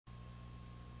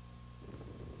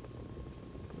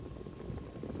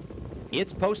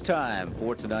It's post time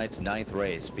for tonight's 9th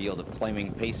race. Field of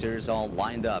claiming pacers all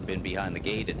lined up in behind the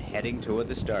gate and heading toward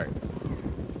the start.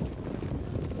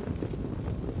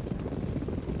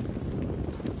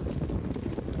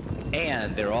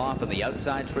 And they're off in the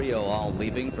outside trio, all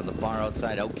leaving from the far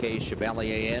outside. OK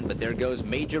Chevalier in, but there goes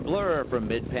Major Blur from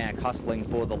mid-pack, hustling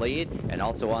for the lead. And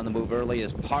also on the move early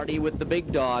is Party with the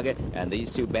Big Dog. And these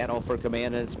two battle for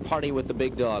command, and it's Party with the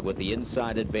Big Dog with the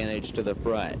inside advantage to the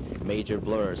front. Major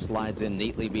Blur slides in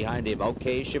neatly behind him.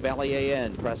 OK Chevalier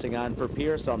in, pressing on for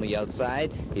Pierce on the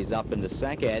outside. He's up into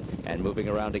second, and moving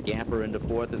around to Gapper into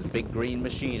fourth is Big Green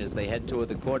Machine as they head toward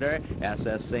the quarter.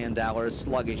 SS Sandauer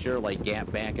sluggisher like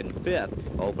Gap back in fifth,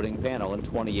 opening panel in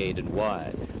 28 and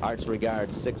 1. Arts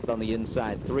Regard sixth on the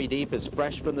inside. 3 Deep is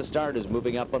fresh from the start, is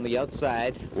moving up on the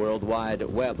outside. Worldwide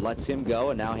Web lets him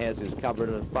go and now has his cover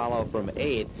to follow from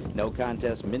 8th. No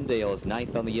Contest Mindale is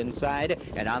 9th on the inside,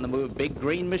 and on the move Big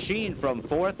Green Machine from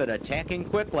 4th and attacking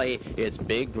quickly. It's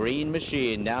Big Green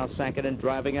Machine now second and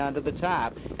driving onto the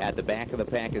top. At the back of the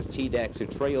pack is T-Dex, who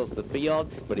trails the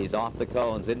field, but he's off the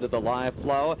cones into the live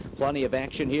flow. Plenty of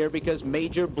action here because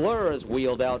Major Blur is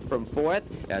wheeled out from 4th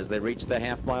as they reach the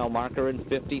half-mile marker in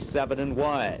 57 and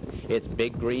 1. It's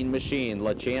Big Green Machine.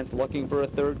 LaChance looking for a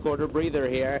third-quarter breather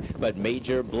here, but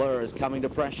Major Blur is coming to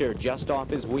pressure just off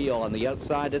his wheel on the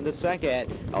outside into second.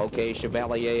 OK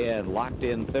Chevalier in, locked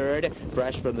in third,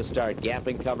 fresh from the start,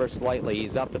 gapping cover slightly.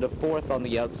 He's up into 4th on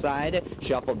the outside.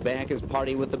 Shuffled back is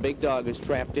Party with the Big Dog, who's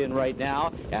trapped in right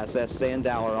now. SS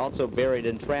Sandauer also buried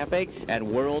in traffic,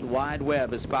 and Worldwide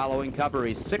Web is following cover.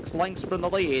 He's 6 lengths from the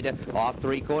lead, off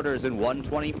 3/4 in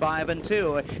 1:25 and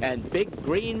 2, and Big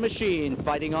Green Machine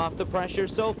fighting off the pressure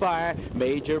so far.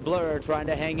 Major Blur trying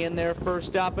to hang in there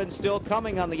first up and still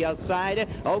coming on the outside.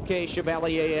 OK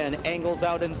Chevalier in, angles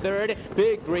out in third.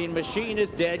 Big Green Machine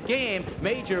is dead game.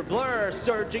 Major Blur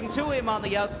surging to him on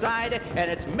the outside, and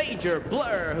it's Major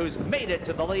Blur who's made it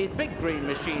to the lead. Big Green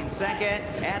Machine second.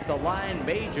 At the line,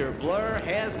 Major Blur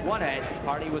has won it.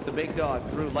 Party with the Big Dog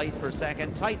through late for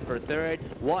second, tight for third,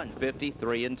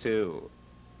 1:53 and 2.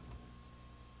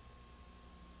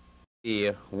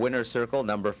 The winner circle,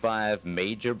 number 5,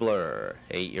 Major Blur.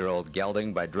 8-year-old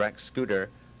gelding by Drex Scooter.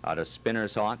 Out of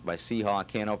Spinner's Hawk by Seahawk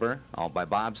Hanover. All by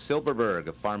Bob Silberberg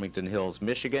of Farmington Hills,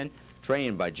 Michigan.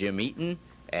 Trained by Jim Eaton.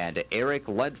 And Eric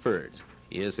Ledford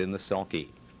is in the sulky.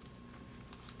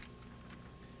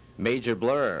 Major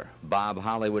Blur, Bob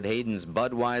Hollywood Hayden's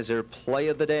Budweiser Play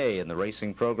of the Day in the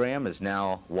racing program, has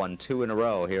now won 2 in a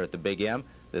row here at the Big M.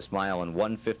 This mile in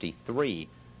 1:53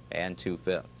 and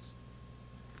 2/5.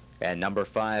 And number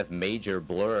 5, Major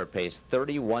Blur, paced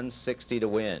 31.60 to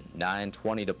win,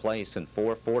 9:20 to place, and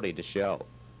 4:40 to show.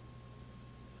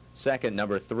 Second,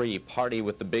 number 3, Party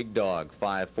with the Big Dog,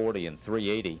 5:40 and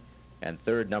 3:80. And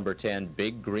third, number 10,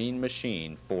 Big Green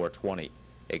Machine, 4:20.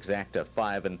 Exacta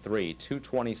 5 and 3,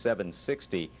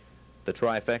 227.60. The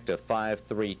trifecta 5,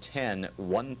 3, 10,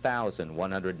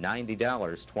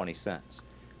 $1,190.20.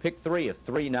 Pick 3 of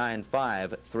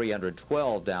 395,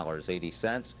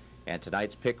 $312.80. And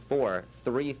tonight's pick 4,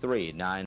 3, 3, 9.